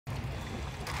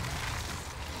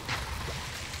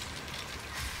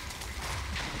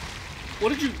What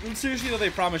did you... Seriously, though,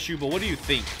 they promised you, but what do you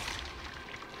think?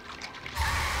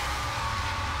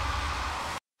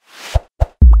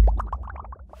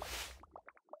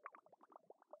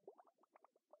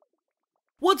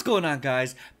 What's going on,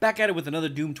 guys? Back at it with another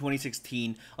Doom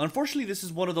 2016. Unfortunately, this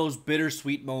is one of those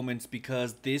bittersweet moments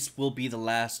because this will be the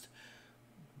last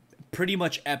pretty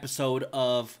much episode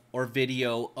of or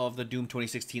video of the Doom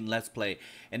 2016 Let's Play.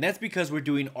 And that's because we're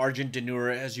doing ARGENT NUR,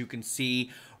 as you can see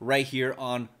right here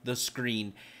on the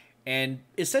screen. And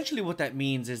essentially what that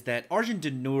means is that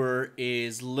ARGENT NUR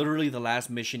is literally the last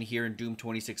mission here in Doom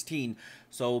 2016.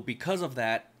 So because of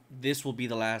that, this will be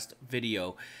the last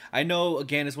video. I know,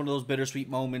 again, it's one of those bittersweet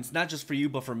moments, not just for you,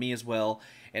 but for me as well.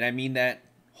 And I mean that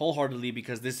wholeheartedly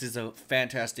because this is a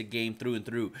fantastic game through and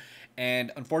through.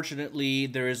 And unfortunately,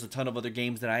 there is a ton of other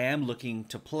games that I am looking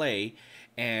to play.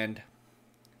 And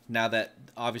now that,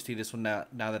 obviously, this one now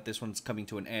that this one's coming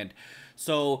to an end.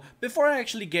 So, before I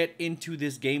actually get into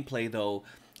this gameplay, though,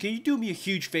 can you do me a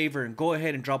huge favor and go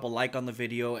ahead and drop a like on the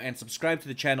video and subscribe to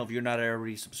the channel if you're not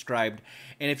already subscribed.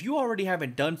 And if you already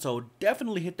haven't done so,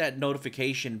 definitely hit that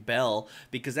notification bell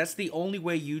because that's the only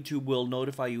way YouTube will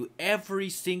notify you every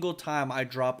single time I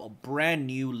drop a brand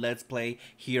new Let's Play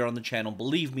here on the channel.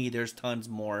 Believe me, there's tons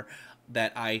more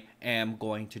that I am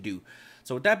going to do.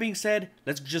 So with that being said,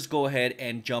 let's just go ahead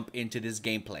and jump into this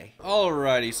gameplay.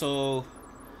 Alrighty, so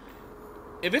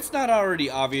if it's not already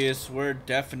obvious, we're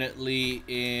definitely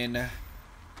in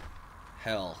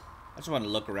hell. I just want to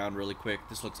look around really quick.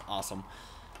 This looks awesome.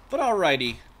 But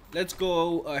alrighty, let's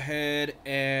go ahead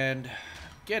and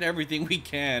get everything we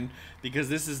can because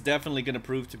this is definitely going to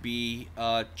prove to be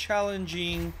a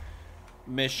challenging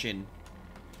mission.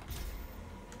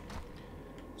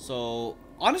 So,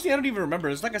 honestly, I don't even remember.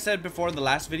 It's like I said before in the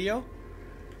last video.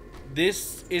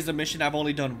 This is a mission I've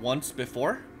only done once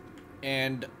before.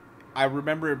 And I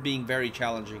remember it being very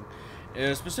challenging,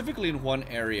 specifically in one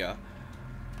area.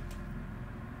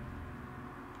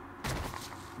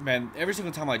 Man, every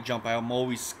single time I jump, I'm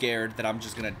always scared that I'm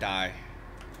just gonna die.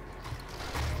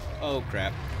 Oh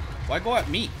crap. Why go at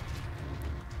me?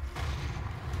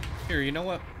 Here, you know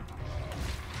what?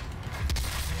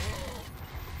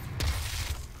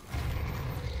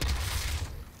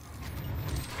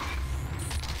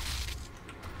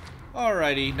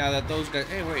 Alrighty, now that those guys...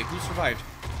 Hey, wait, who survived?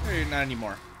 Hey, not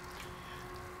anymore.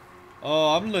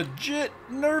 Oh, I'm legit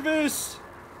nervous.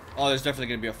 Oh, there's definitely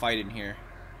gonna be a fight in here.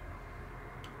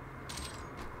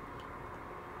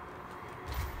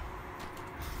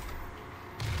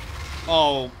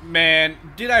 Oh, man.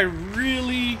 Did I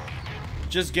really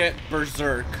just get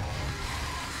berserk?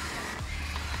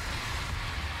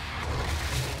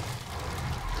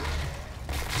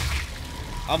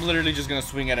 I'm literally just gonna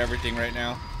swing at everything right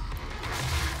now.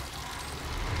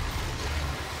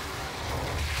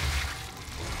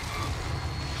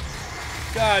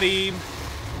 Got him.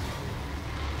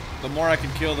 The more I can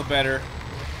kill, the better.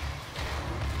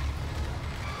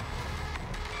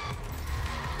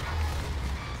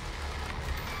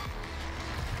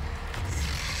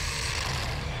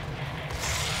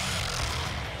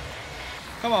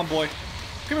 Come on, boy.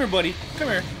 Come here, buddy. Come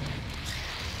here.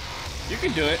 You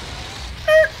can do it.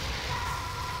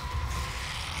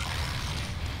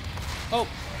 Oh.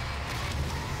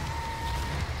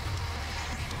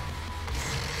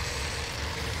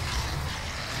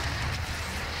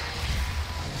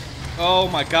 Oh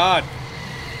my god.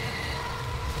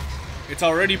 It's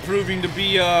already proving to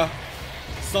be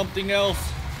something else.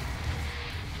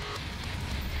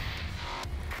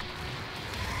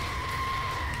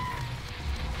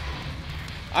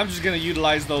 I'm just gonna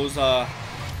utilize those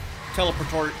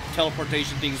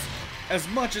teleportation things as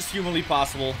much as humanly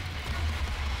possible.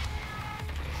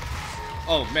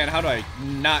 Oh man, how do I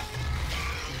not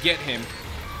get him?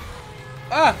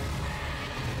 Ah!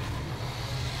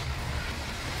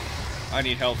 I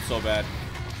need help so bad.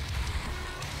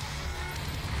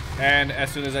 And as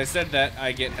soon as I said that,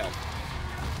 I get help.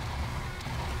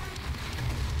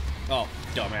 Oh,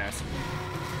 dumbass.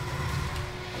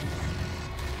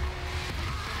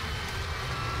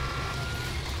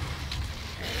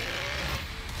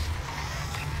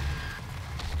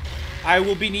 I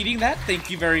will be needing that. Thank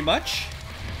you very much.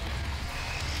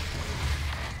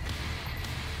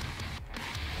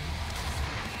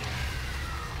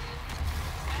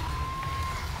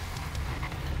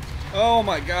 Oh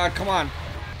my god, come on.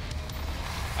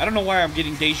 I don't know why I'm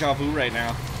getting deja vu right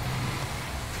now.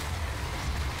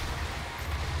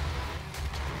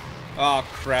 Oh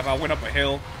crap, I went up a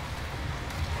hill.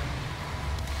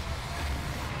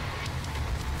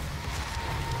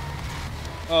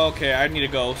 Okay, I need to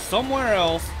go somewhere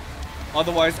else.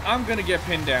 Otherwise, I'm gonna get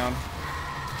pinned down.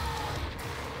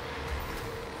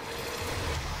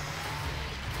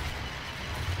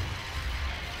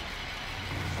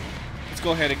 Let's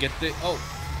go ahead and get the... Oh.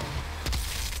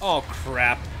 Oh,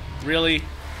 crap. Really?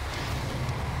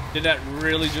 Did that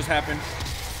really just happen?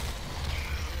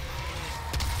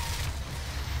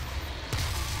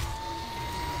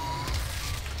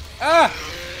 Ah!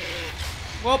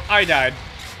 Well, I died.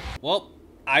 Well,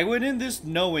 I went in this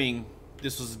knowing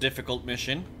this was a difficult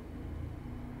mission.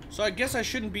 So I guess I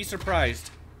shouldn't be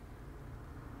surprised.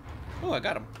 Oh, I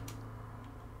got him.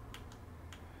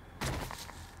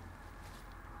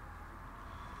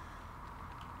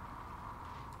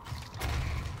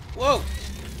 Whoa!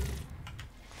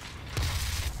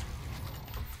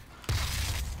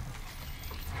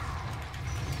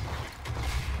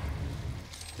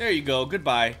 There you go,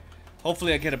 goodbye.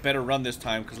 Hopefully I get a better run this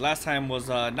time, because last time was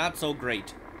not so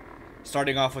great.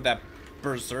 Starting off with that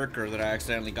berserker that I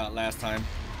accidentally got last time.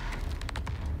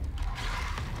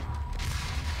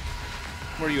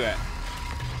 Where are you at?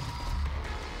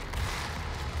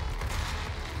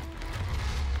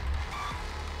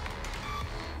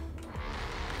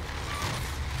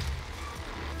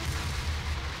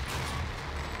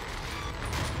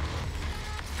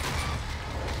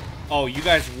 Oh, you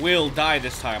guys will die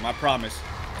this time, I promise.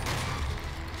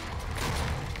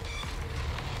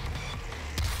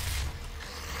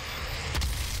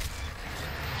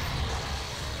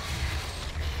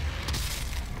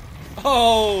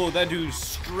 Oh, that dude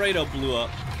straight up blew up.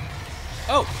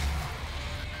 Oh.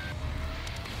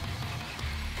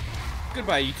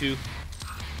 Goodbye, you two.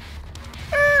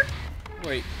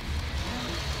 Wait.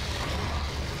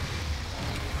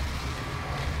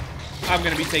 I'm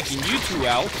gonna be taking you two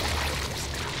out.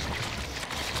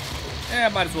 Eh, I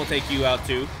might as well take you out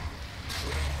too.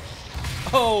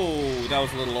 Oh, that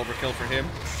was a little overkill for him.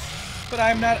 But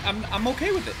I'm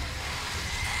okay with it.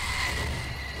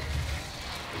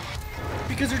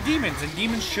 Because they're demons, and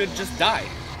demons should just die.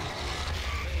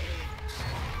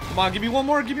 Come on, give me one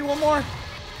more, give me one more.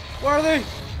 Where are they?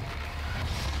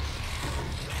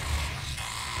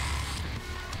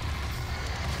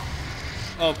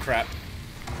 Oh, crap.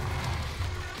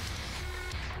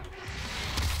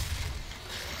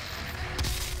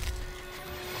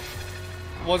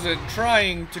 Wasn't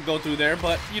trying to go through there,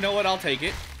 but you know what? I'll take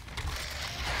it.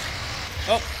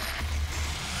 Oh.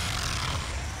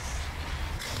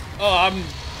 Oh, I'm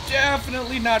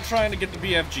definitely not trying to get the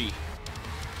BFG.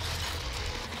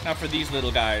 Not for these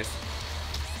little guys.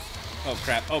 Oh,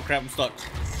 crap. Oh, crap. I'm stuck.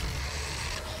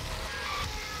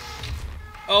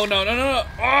 Oh, no, no, no, no.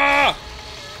 Ah!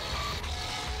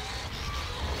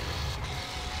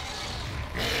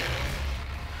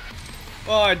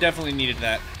 Oh, I definitely needed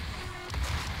that.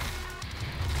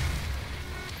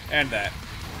 And that.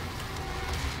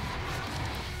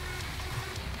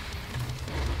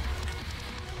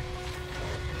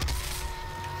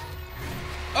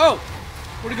 Oh!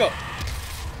 Where'd he go?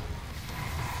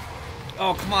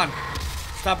 Oh, come on.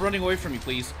 Stop running away from me,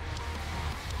 please.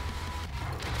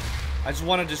 I just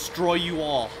want to destroy you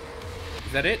all.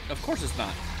 Is that it? Of course it's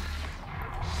not.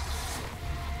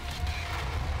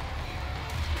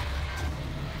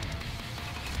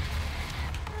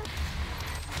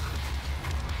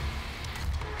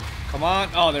 Come on.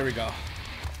 Oh, there we go.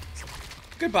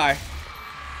 Goodbye.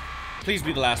 Please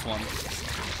be the last one.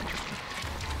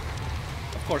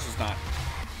 Of course it's not.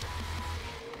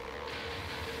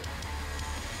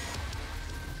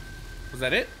 Was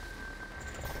that it?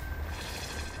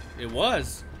 It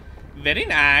was. Very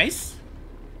nice.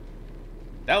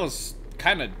 That was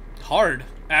kind of hard,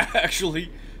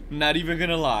 actually. Not even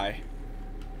gonna lie.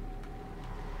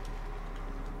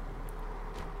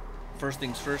 First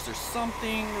things first, there's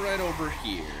something right over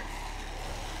here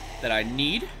that I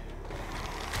need.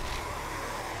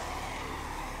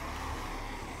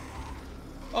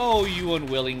 Oh, you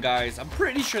unwilling guys. I'm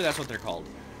pretty sure that's what they're called.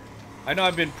 I know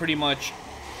I've been pretty much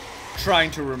trying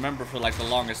to remember for like the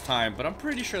longest time, but I'm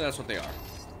pretty sure that's what they are.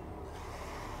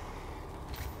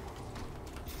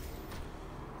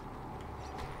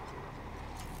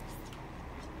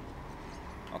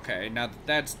 Okay, now that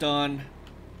that's done,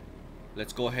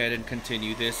 let's go ahead and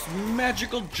continue this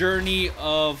magical journey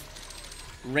of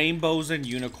rainbows and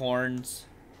unicorns.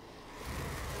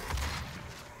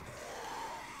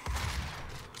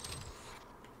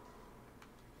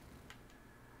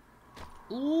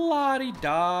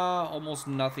 La-di-da, almost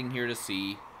nothing here to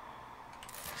see.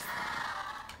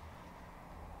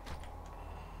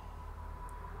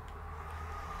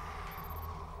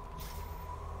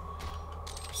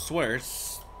 Swear,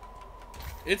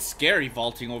 it's scary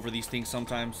vaulting over these things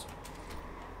sometimes.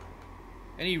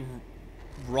 Any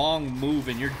wrong move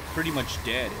and you're pretty much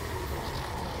dead.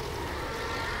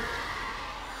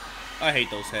 I hate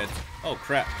those heads. Oh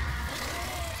crap.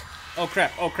 Oh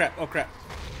crap, oh crap, oh crap.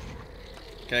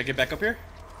 Can I get back up here?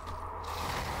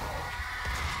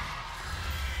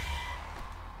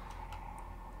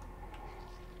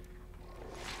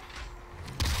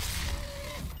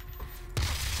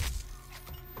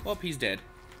 Oh, he's dead.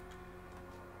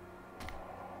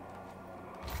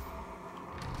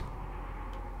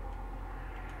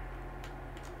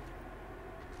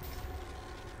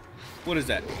 What is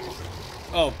that?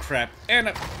 Oh, crap.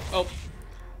 And, oh.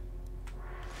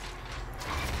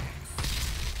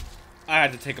 I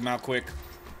had to take him out quick.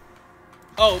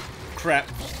 Oh, crap.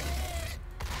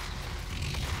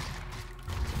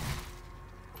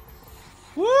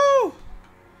 Woo!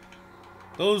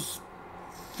 Those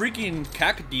freaking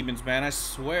cacodemons, man, I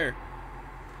swear.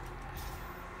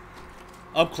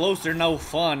 Up close, they're no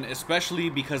fun, especially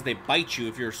because they bite you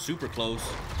if you're super close.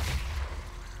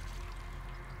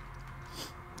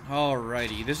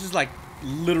 Alrighty, this is like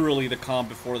literally the calm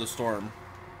before the storm.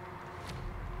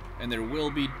 And there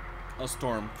will be a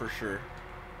storm for sure.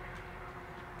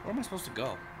 Where am I supposed to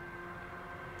go?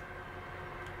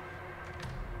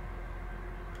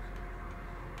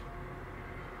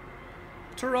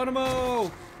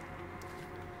 Geronimo!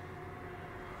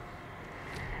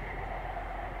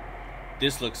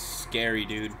 This looks scary,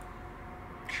 dude.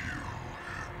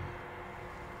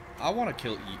 I want to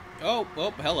kill you. Oh,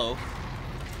 oh, hello.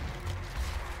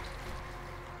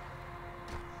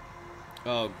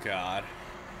 Oh, God.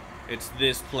 It's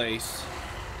this place.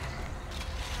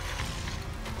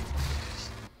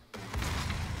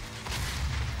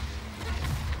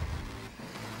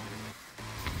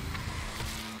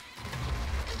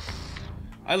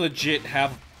 I legit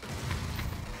have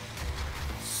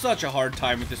such a hard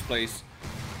time with this place.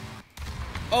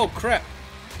 Oh, crap.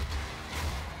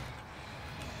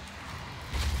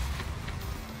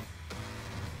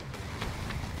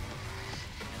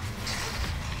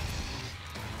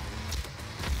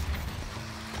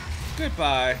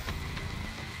 Goodbye.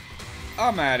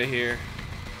 I'm out of here.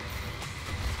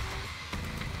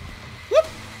 Whoop!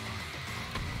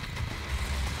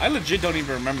 I legit don't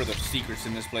even remember the secrets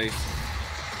in this place.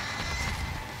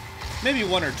 Maybe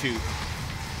one or two.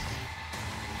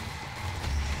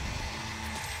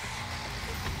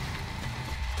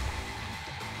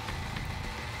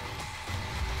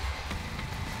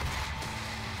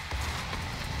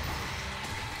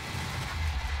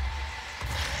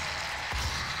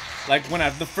 Like when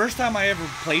the first time I ever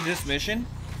played this mission,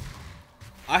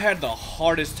 I had the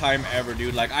hardest time ever,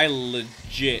 dude. Like I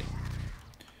legit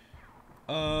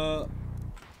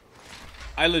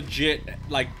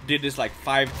like did this like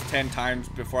 5 to 10 times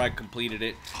before I completed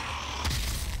it.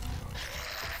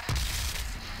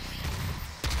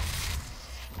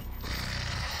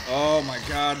 Oh my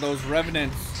God, those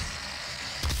revenants.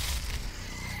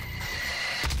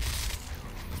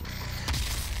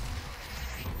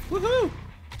 Woohoo!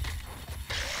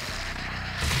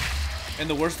 And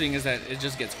the worst thing is that it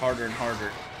just gets harder and harder.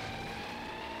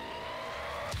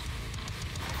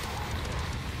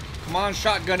 Come on,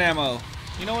 shotgun ammo.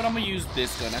 You know what? I'm gonna use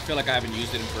this gun. I feel like I haven't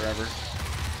used it in forever.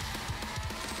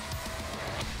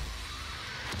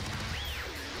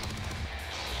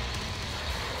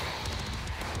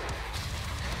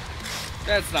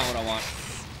 That's not what I want.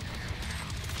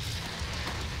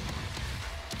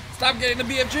 Stop getting the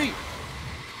BFG.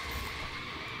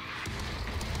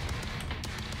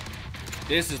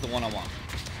 This is the one I want.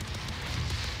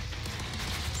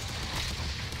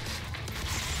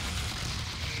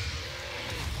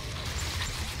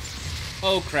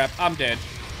 Oh crap, I'm dead.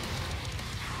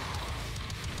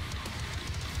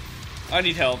 I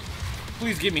need help.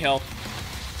 Please give me help.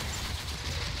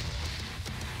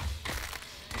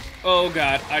 Oh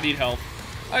God, I need help.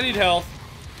 I need help.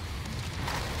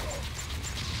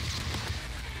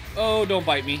 Oh, don't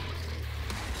bite me.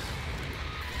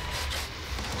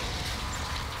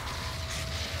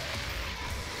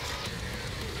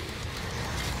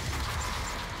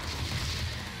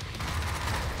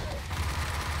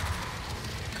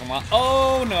 Come on.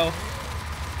 Oh no.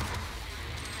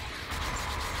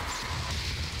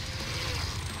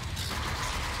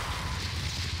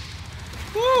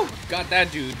 Woo! Got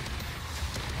that dude.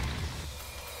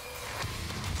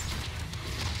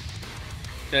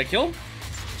 Did I kill him?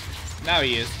 Now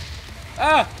he is.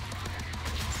 Ah!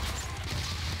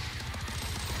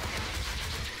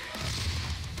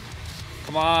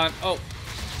 Come on. Oh.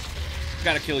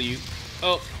 Gotta kill you.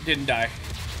 Oh, didn't die.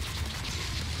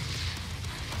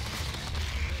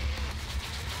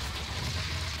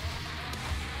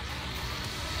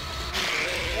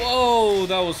 Whoa,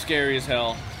 that was scary as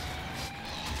hell.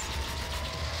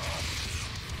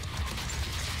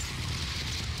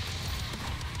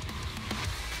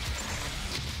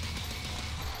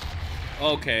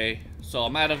 Okay, So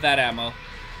I'm out of that ammo.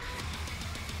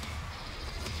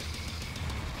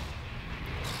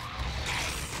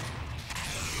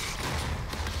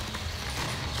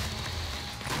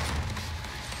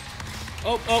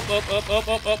 Oh.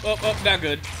 Not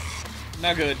good.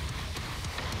 Not good.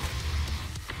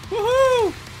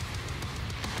 Woohoo!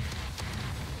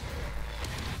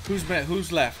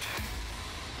 Who's left?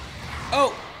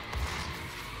 Oh!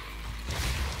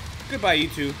 Goodbye, you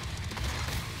two.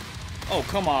 Oh,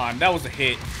 come on. That was a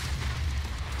hit.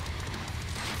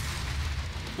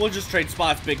 We'll just trade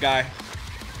spots, big guy.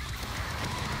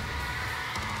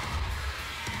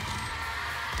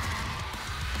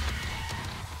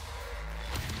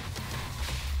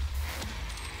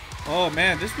 Oh,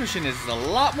 man. This mission is a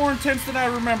lot more intense than I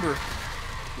remember.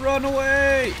 Run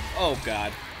away! Oh,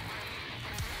 God.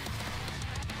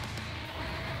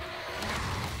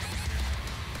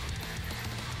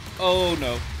 Oh,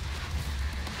 no.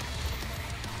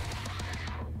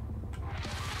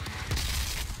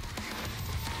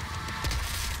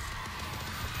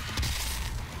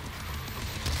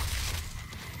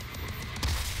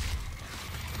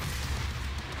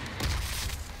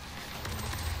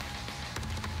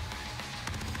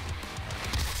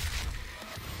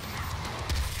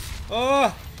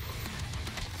 Oh!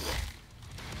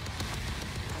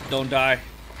 Don't die.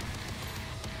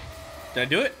 Did I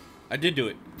do it? I did do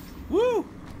it. Woo!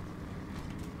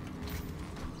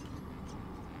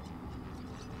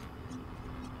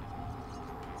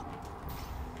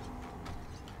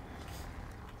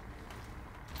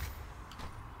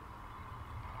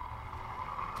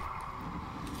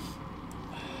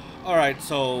 Alright,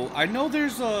 so I know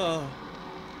there's a...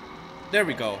 There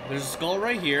we go. There's a skull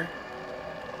right here.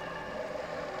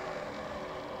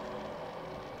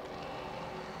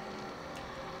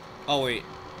 Oh, wait.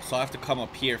 So I have to come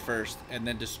up here first and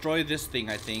then destroy this thing,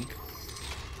 I think.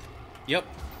 Yep.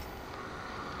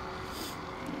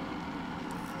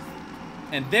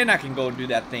 And then I can go and do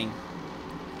that thing.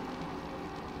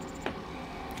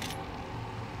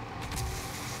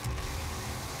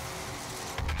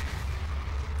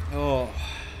 Oh.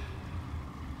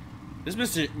 This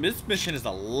mission is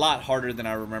a lot harder than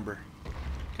I remember.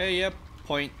 Okay, yep.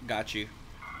 Point. Got you.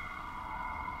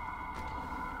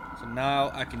 So now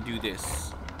I can do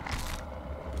this.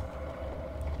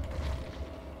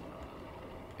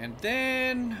 And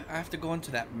then I have to go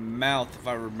into that mouth if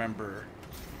I remember.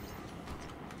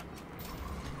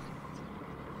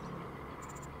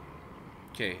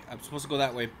 Okay, I'm supposed to go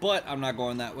that way, but I'm not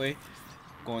going that way.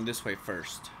 I'm going this way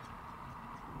first.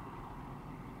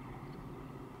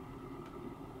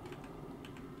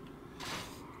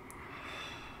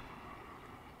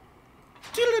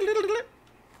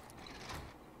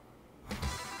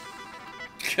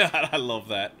 God, I love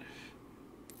that.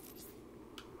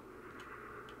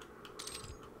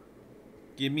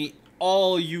 Give me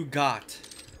all you got.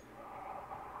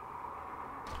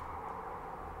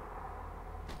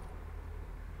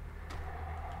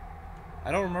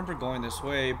 I don't remember going this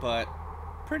way, but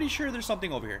pretty sure there's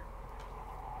something over here.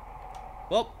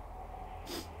 Well,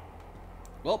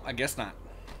 I guess not.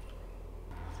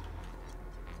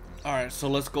 Alright, so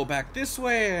let's go back this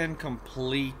way and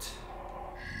complete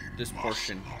this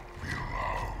portion.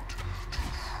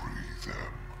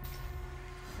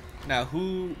 Now,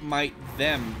 who might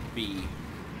them be?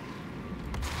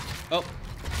 Oh,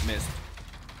 missed.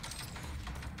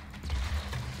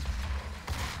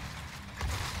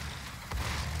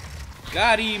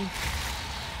 Got him.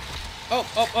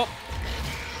 Oh.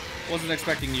 Wasn't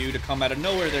expecting you to come out of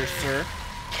nowhere there, sir.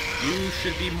 You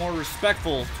should be more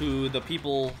respectful to the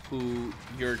people who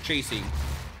you're chasing.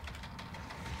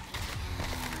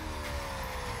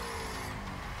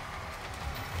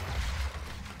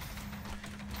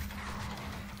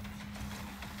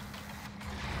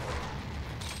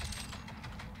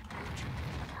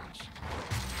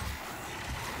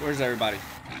 Where's everybody?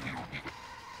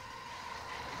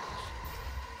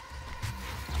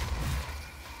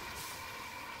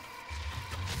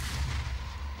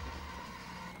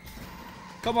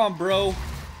 Come on, bro.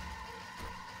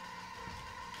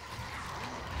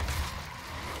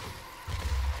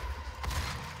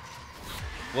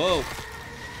 Whoa.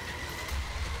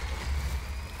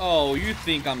 Oh, you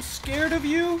think I'm scared of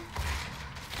you?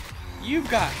 You've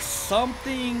got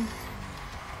something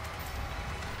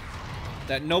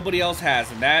that nobody else has,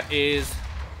 and that is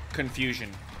confusion.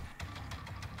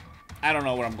 I don't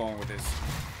know where I'm going with this.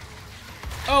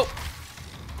 Oh!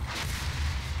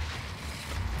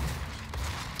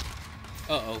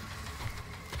 Uh-oh.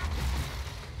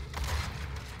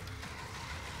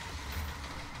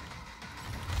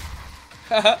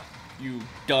 Haha, you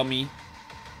dummy.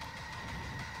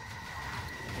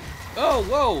 Oh,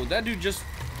 whoa, that dude just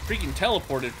freaking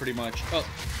teleported pretty much. Oh,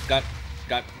 got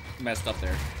messed up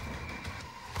there.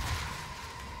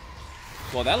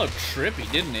 Well, that looked trippy,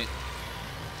 didn't it?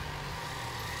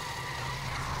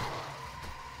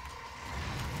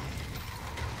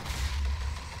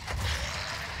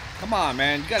 Come on,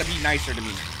 man. You gotta be nicer to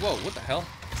me. Whoa, what the hell?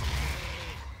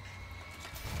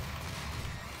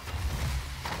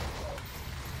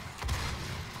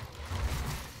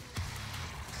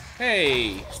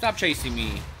 Hey, stop chasing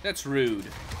me. That's rude.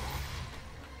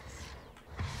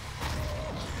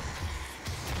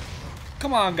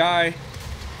 Come on, guy.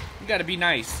 You gotta be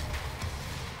nice.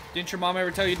 Didn't your mom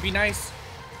ever tell you to be nice?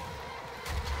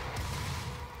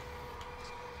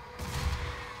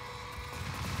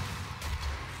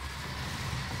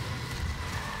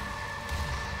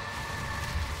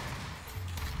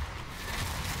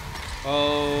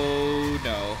 Oh,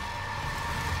 no.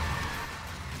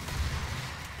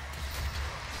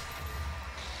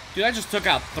 Dude, I just took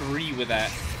out 3 with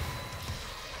that.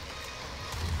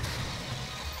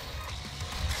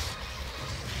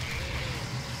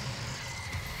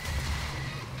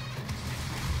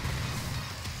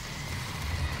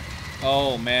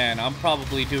 Oh man, I'm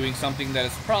probably doing something that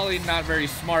is probably not very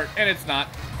smart, and it's not.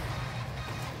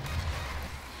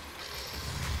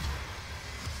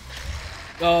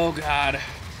 Oh god.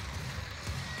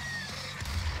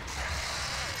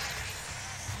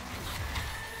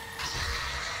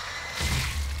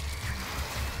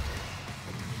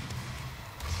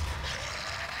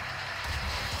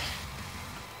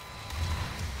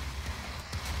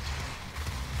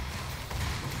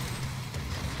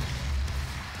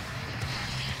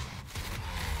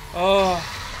 Oh,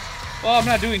 well, I'm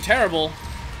not doing terrible,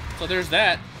 so there's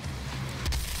that.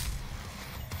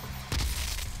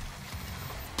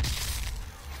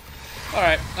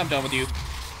 Alright, I'm done with you.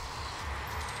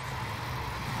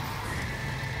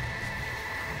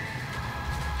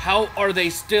 How are they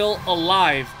still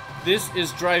alive? This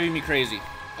is driving me crazy.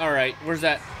 Alright, where's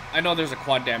that? I know there's a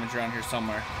quad damage around here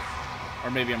somewhere.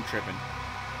 Or maybe I'm tripping.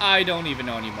 I don't even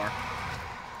know anymore.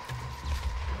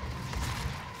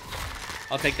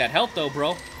 I'll take that health though,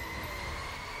 bro.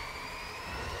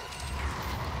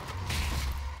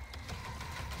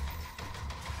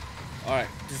 Alright,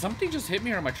 did something just hit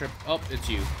me or am I tripping? Oh, it's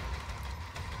you.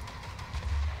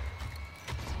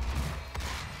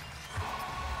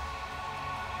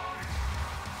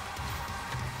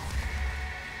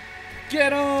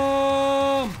 Get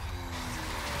him!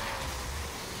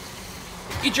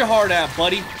 Eat your heart out,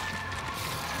 buddy.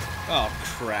 Oh,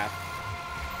 crap.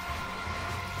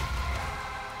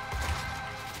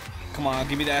 Come on,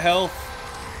 give me that health.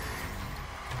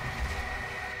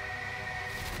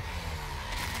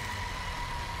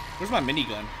 Where's my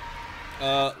minigun?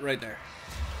 Right there.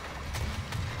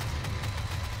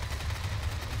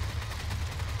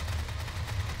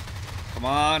 Come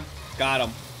on. Got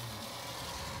him.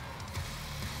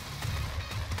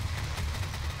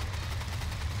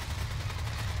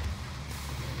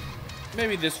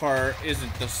 Maybe this far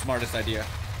isn't the smartest idea.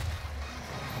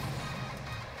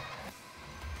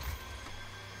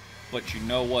 But you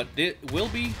know what it will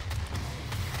be?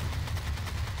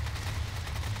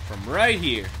 From right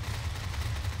here.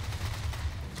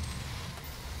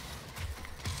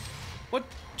 What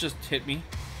just hit me?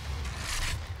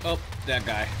 Oh, that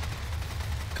guy.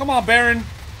 Come on, Baron.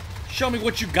 Show me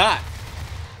what you got.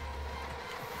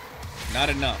 Not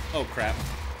enough. Oh, crap.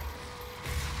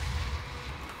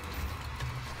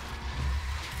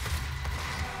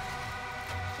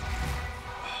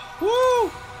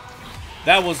 Woo!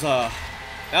 That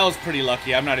was pretty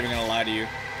lucky. I'm not even gonna lie to you.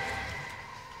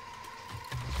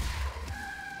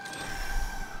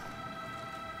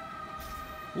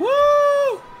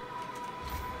 Woo!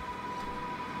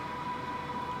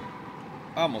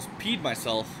 I almost peed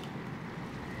myself.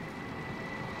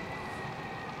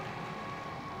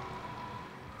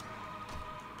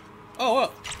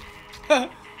 Oh,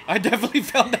 I definitely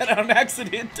found that on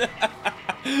accident.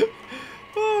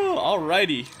 Oh,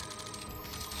 alrighty.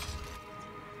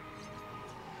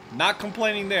 Not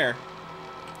complaining there.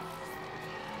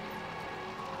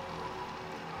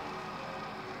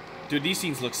 Dude, these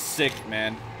scenes look sick,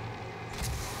 man.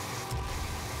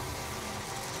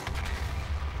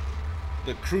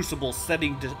 The Crucible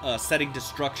setting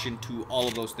destruction to all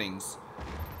of those things.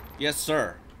 Yes,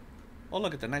 sir. Oh,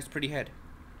 look at the nice, pretty head.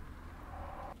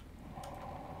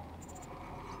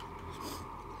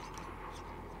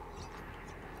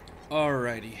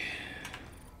 Alrighty.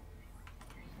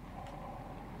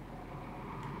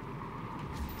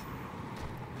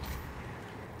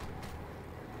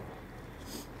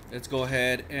 Let's go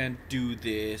ahead and do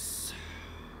this.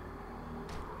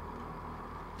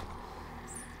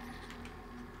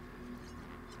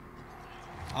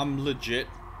 I'm legit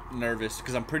nervous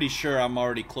because I'm pretty sure I'm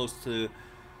already close to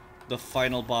the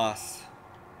final boss.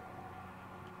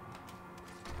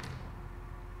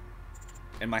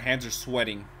 And my hands are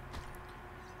sweating.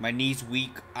 My knees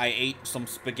weak. I ate some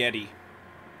spaghetti.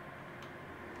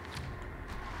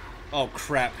 Oh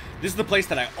crap. This is the place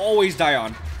that I always die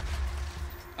on.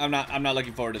 I'm not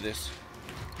looking forward to this.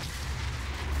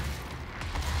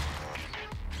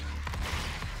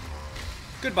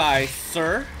 Goodbye,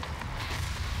 sir.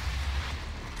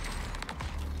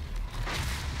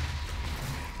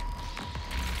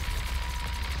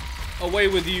 Away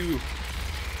with you.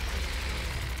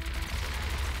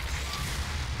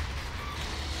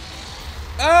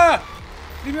 Ah!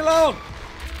 Leave me alone!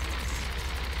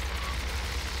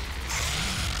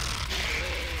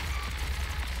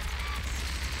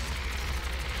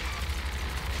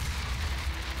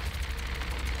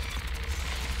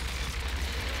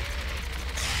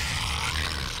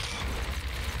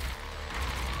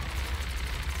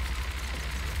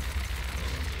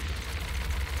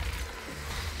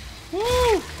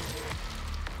 Woo!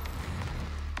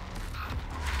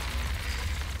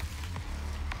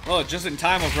 Oh, just in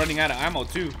time of running out of ammo,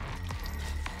 too.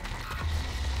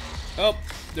 Oh,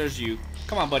 there's you.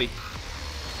 Come on, buddy.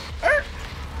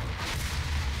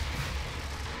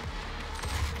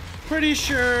 Pretty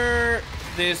sure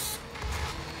this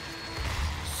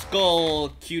skull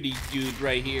cutie dude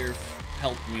right here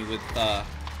helped me with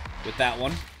that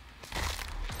one.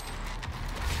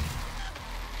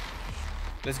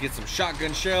 Let's get some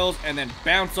shotgun shells and then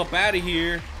bounce up out of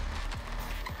here.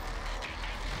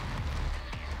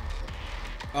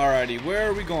 Alrighty, where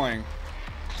are we going?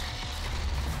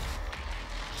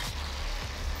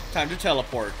 Time to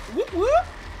teleport. Whoop whoop.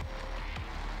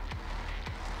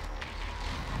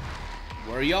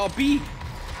 Where y'all be?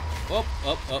 Up,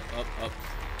 up, up, up, up.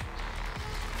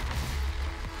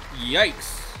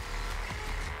 Yikes.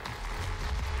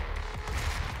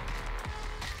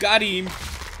 Got him.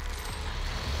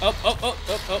 Up, up, up,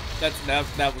 up, up.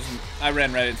 That was, I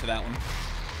ran right into that one.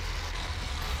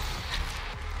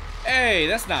 Hey,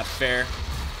 that's not fair.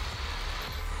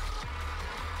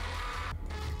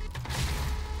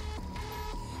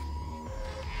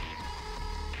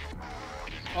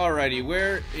 Alrighty,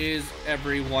 where is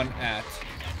everyone at?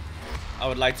 I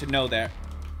would like to know that.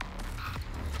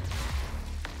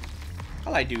 I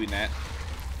like doing that.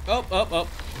 Up, up, up.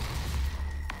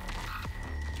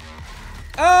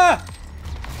 Ah!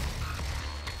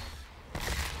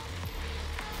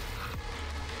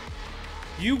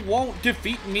 You won't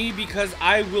defeat me because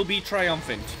I will be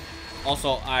triumphant.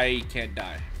 Also, I can't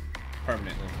die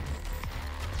permanently.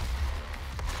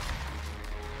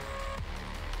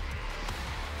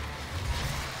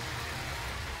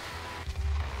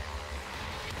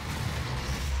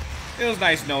 It was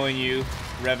nice knowing you,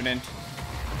 Revenant.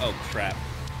 Oh, crap.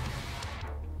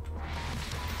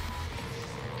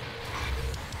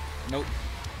 Nope.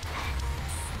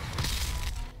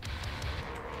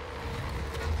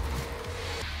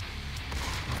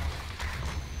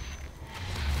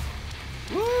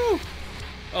 Woo!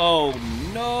 Oh,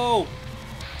 no!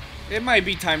 It might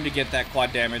be time to get that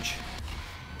quad damage.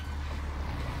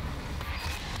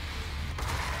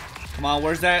 Come on,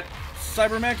 where's that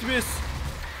Cybermactibus?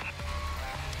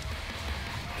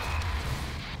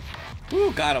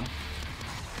 Woo, got him.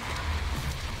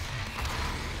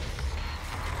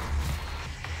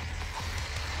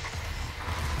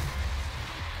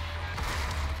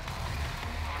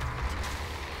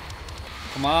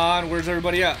 Come on, where's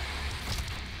everybody at?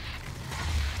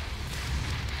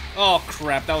 Oh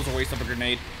crap, that was a waste of a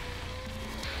grenade.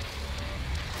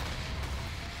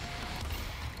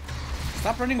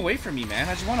 Stop running away from me, man.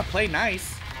 I just want to play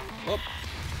nice. Oh.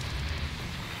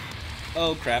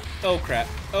 Oh crap, oh crap,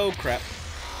 oh crap.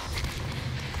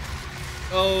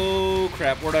 Oh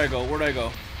crap, where'd I go? Where'd I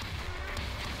go?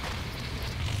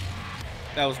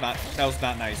 That was not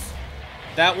nice.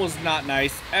 That was not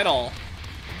nice at all.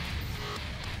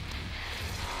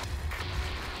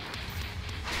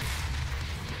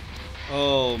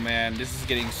 Oh man, this is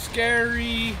getting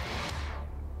scary.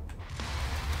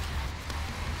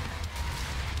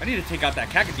 I need to take out that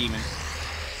Cacodemon.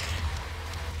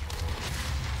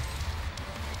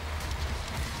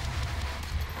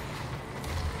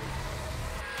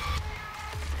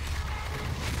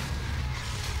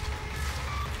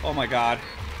 Oh my god.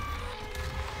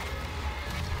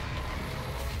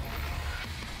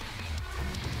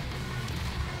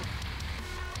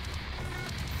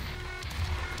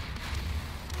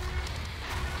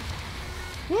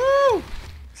 Woo!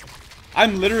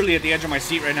 I'm literally at the edge of my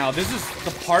seat right now. This is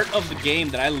the part of the game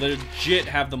that I legit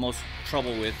have the most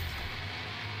trouble with.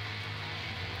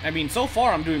 I mean, so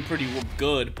far I'm doing pretty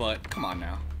good, but come on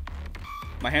now.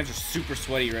 My hands are super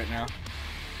sweaty right now.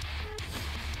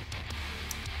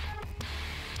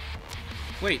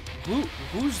 Wait,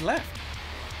 who's left?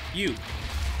 You.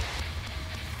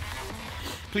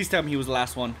 Please tell me he was the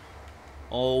last one.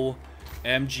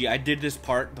 OMG, I did this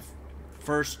part the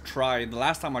first try. The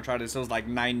last time I tried this, it was like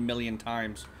 9 million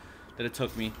times that it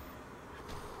took me.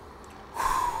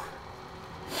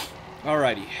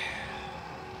 Alrighty.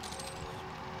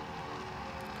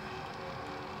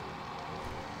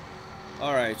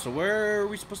 Alright, so where are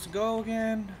we supposed to go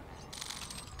again?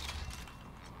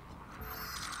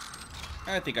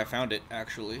 I think I found it,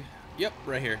 actually. Yep,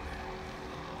 right here.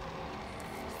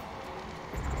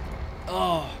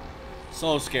 Oh,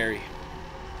 so scary.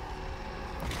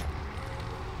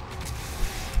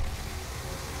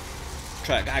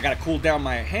 I gotta cool down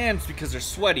my hands because they're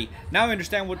sweaty. Now I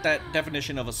understand what that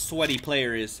definition of a sweaty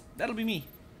player is. That'll be me.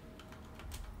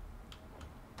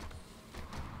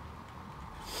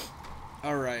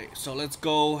 Alright, so let's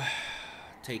go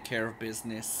take care of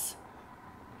business.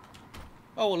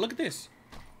 Oh, well, look at this.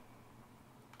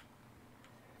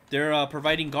 They're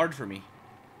providing guard for me.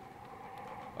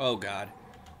 Oh god,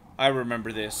 I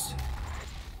remember this.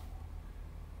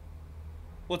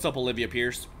 What's up, Olivia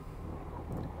Pierce?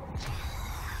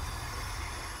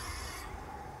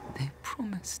 They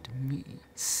promised me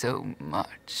so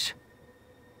much.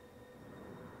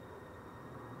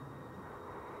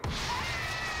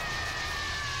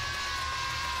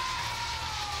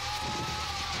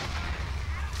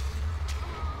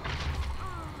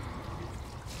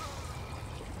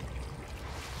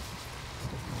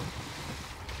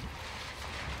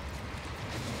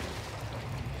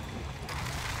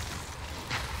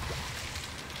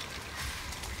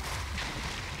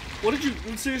 What did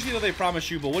you... Seriously, though, they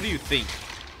promised you, but what do you think?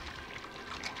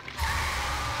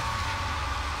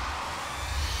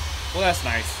 Well, that's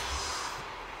nice.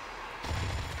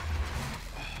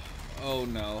 Oh,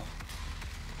 no.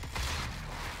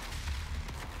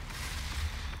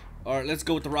 Alright, let's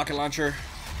go with the rocket launcher.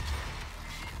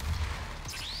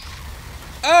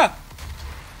 Ah!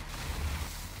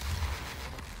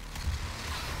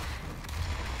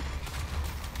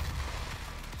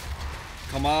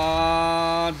 Come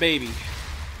on, baby.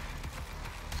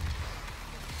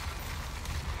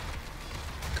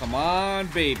 Come on,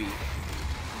 baby.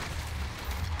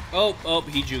 Oh,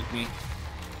 he juked me.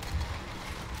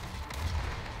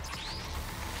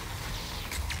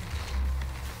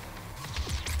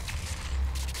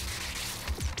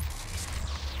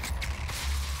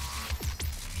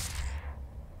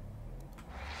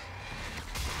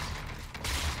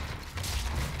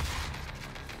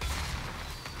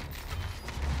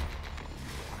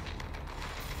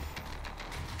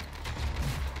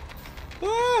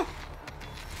 Ah!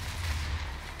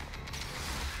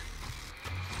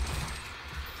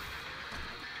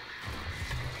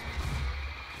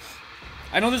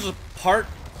 I know there's a part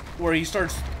where he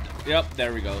starts... Yep,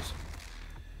 there he goes.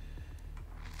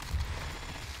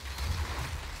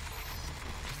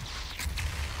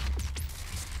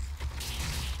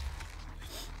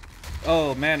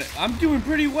 Oh, man, I'm doing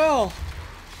pretty well.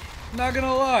 Not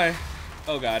gonna lie.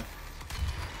 Oh, God.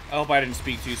 I hope I didn't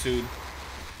speak too soon.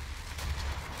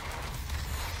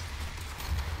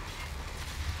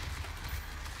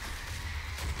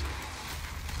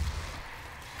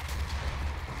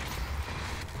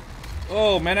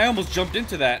 Oh, man, I almost jumped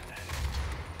into that.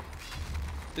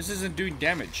 This isn't doing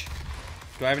damage.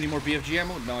 Do I have any more BFG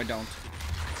ammo? No, I don't.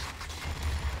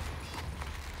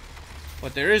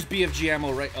 But there is BFG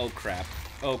ammo right... Oh, crap.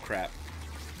 Oh, crap.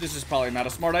 This is probably not a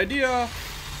smart idea.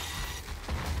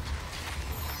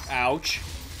 Ouch.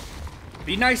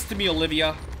 Be nice to me,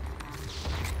 Olivia.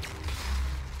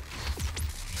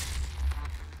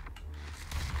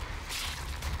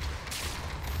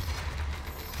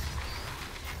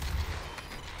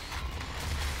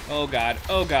 Oh, God.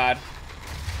 Oh, God.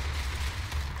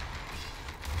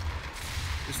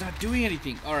 It's not doing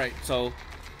anything. Alright, so...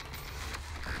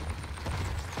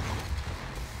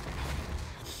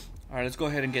 Alright, let's go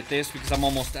ahead and get this because I'm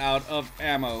almost out of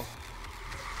ammo.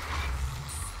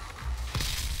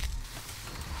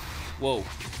 Whoa.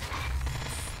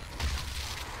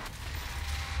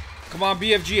 Come on,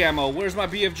 BFG ammo. Where's my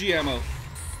BFG ammo?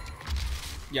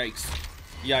 Yikes.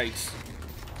 Yikes.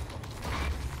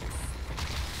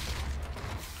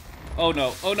 Oh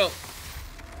no, oh no.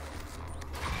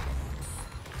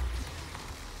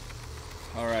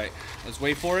 Alright, let's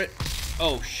wait for it.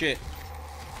 Oh shit.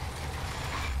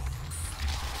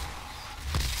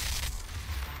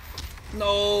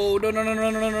 No, no, no, no, no,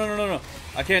 no, no, no, no, no.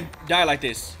 I can't die like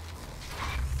this.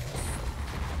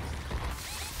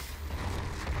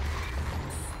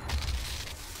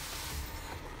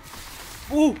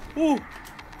 Ooh, ooh.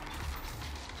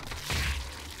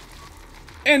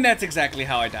 And that's exactly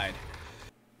how I died.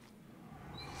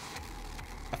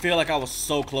 I feel like I was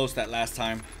so close that last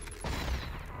time.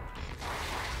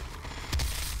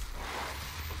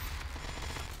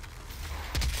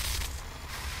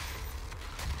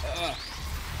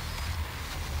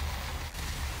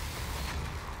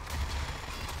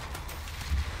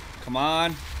 Come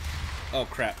on. Oh,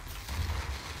 crap.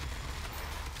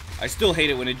 I still hate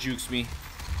it when it jukes me.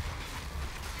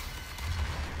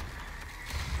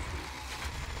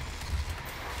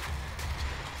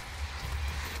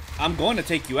 I'm going to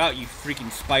take you out, you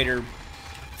freaking spider,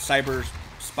 cyber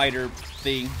spider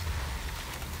thing.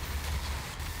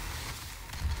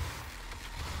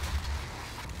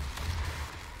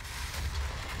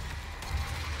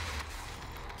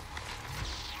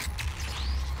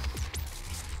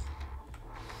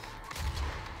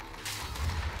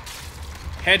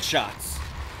 Headshots.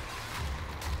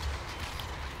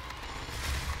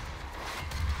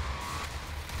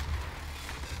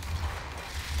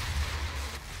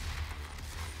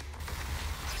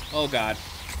 Oh god.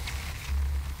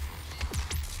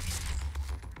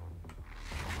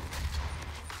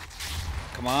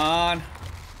 Come on.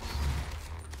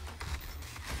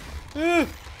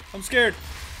 I'm scared.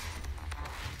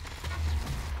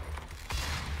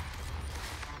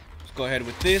 Let's go ahead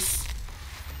with this.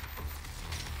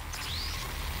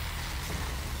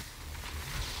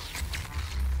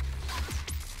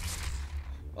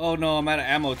 Oh no, I'm out of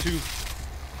ammo too.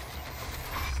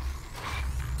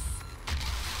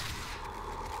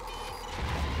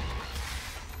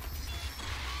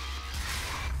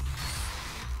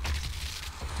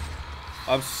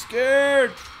 I'm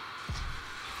scared.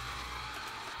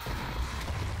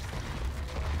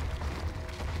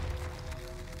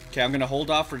 Okay, I'm gonna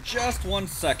hold off for just 1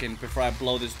 second before I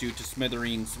blow this dude to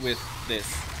smithereens with this.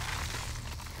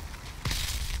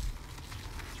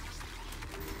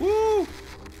 Woo!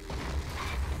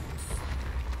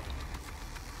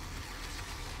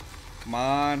 Come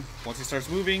on. Once he starts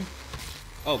moving.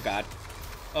 Oh god.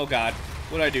 Oh god.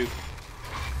 What'd I do?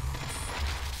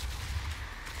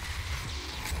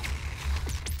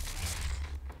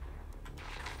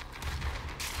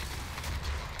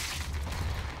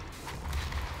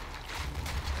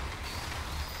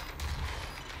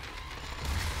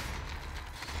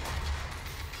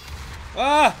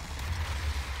 Ah!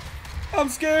 I'm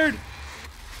scared!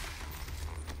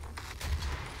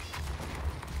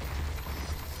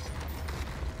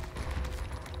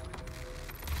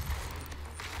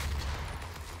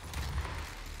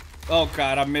 Oh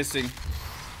god, I'm missing.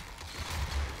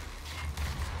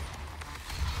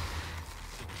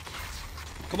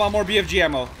 Come on, more BFG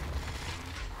ammo.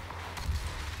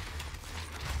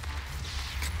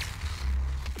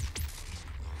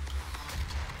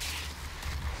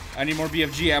 I need more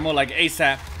BFG ammo like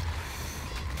ASAP.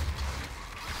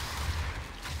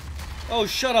 Oh,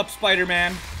 shut up,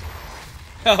 Spider-Man.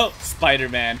 Oh,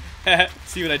 Spider-Man.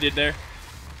 See what I did there?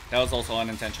 That was also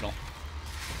unintentional.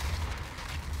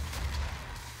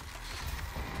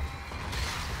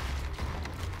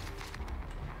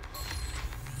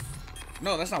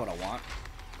 No, that's not what I want.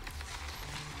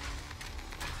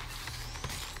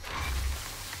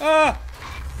 Ah!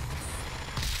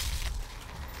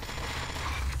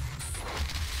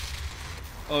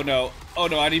 Oh no. Oh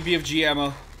no, I need BFG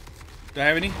ammo. Do I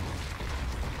have any?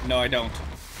 No, I don't.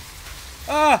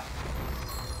 Ah!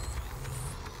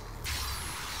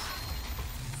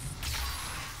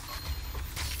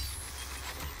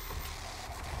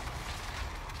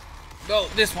 No,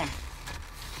 this one.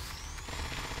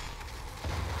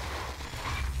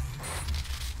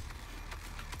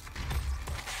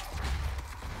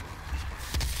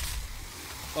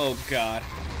 Oh god.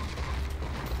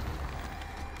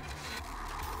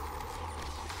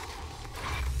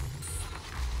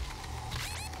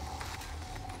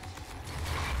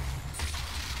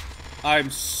 I'm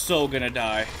so gonna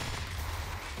die.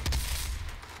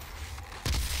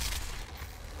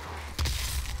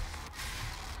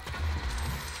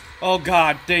 Oh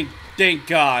god, thank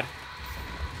god.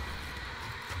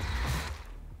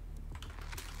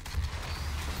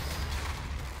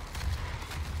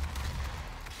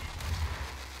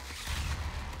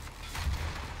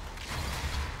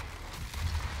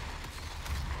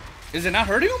 Is it not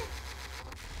hurting him?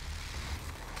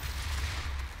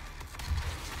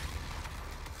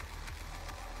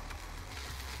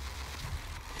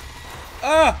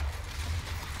 Ah!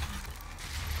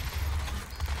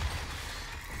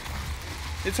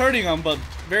 It's hurting him, but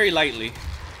very lightly.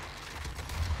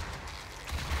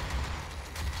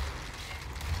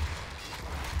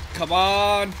 Come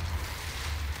on.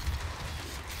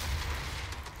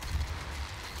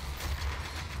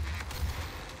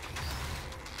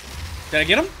 Did I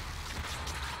get him?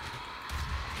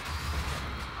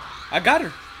 I got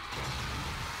her.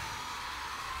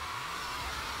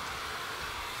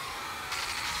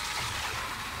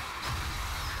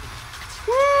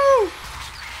 Woo!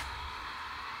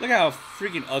 Look how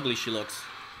freaking ugly she looks.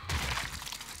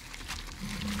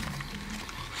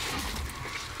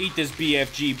 Eat this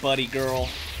BFG, buddy girl.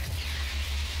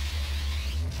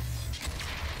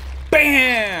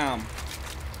 Bam!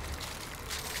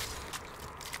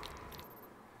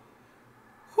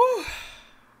 Whew.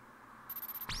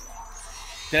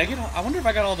 Did I get all, I wonder if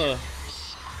I got all the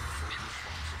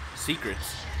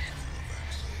secrets.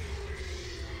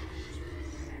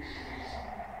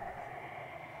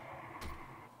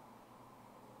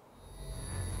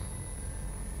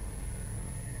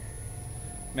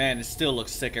 Man, it still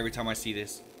looks sick every time I see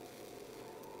this.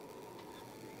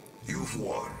 You've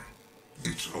won.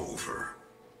 It's over.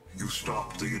 You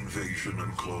stopped the invasion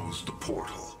and closed the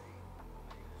portal.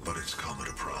 But it's come at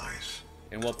a price.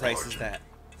 And what price Argent, is that?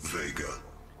 Vega.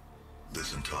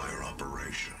 This entire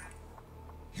operation.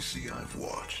 You see, I've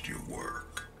watched your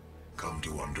work. Come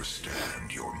to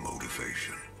understand your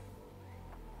motivation.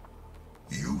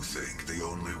 You think the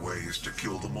only way is to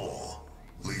kill them all.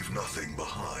 Leave nothing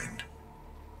behind.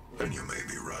 And you may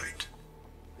be right.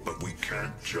 But we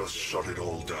can't just shut it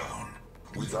all down.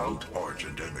 Without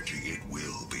Argent energy, it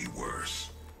will be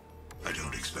worse. I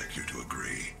don't expect you to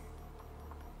agree.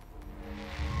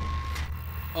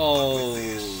 Oh. But with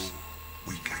this,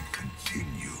 we can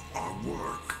continue our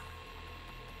work.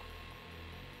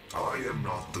 I am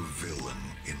not the villain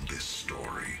in this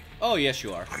story. Oh, yes,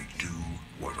 you are. I do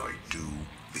what I do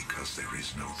because there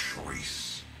is no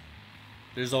choice.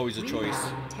 There's always a choice.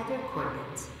 Tether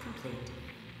coordinates complete.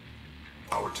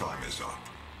 Our time is up.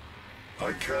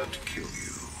 I can't kill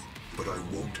you, but I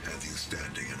won't have you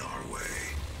standing in our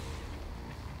way.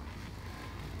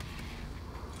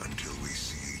 Until we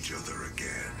see each other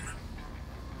again.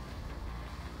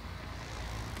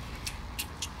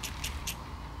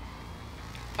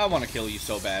 I want to kill you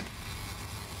so bad.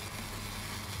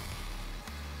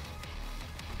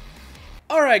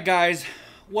 Alright, guys.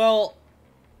 Well,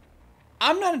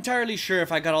 I'm not entirely sure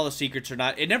if I got all the secrets or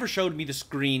not. It never showed me the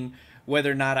screen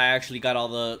whether or not I actually got all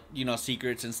the,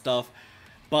 secrets and stuff.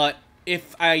 But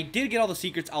if I did get all the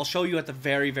secrets, I'll show you at the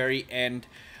very, very end.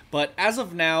 But as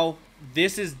of now,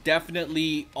 this is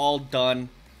definitely all done.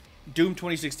 Doom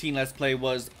 2016 Let's Play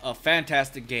was a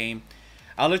fantastic game.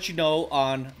 I'll let you know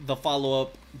on the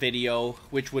follow-up video,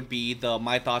 which would be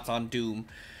my thoughts on Doom.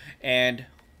 And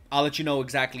I'll let you know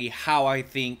exactly how I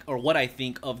think, or what I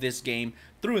think of this game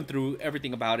through and through,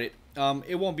 everything about it.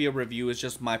 It won't be a review, it's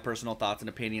just my personal thoughts and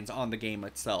opinions on the game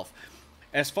itself.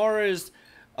 As far as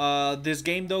this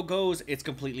game though goes, it's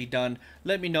completely done.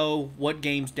 Let me know what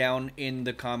games down in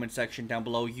the comment section down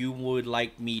below you would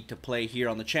like me to play here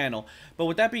on the channel. But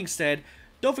with that being said,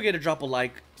 don't forget to drop a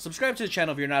like, subscribe to the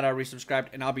channel if you're not already subscribed,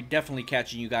 and I'll be definitely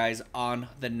catching you guys on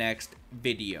the next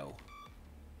video.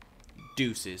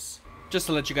 Deuces. Just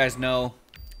to let you guys know,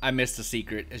 I missed a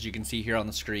secret, as you can see here on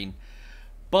the screen.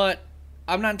 But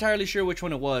I'm not entirely sure which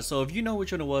one it was, so if you know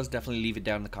which one it was, definitely leave it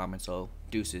down in the comments. So,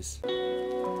 deuces.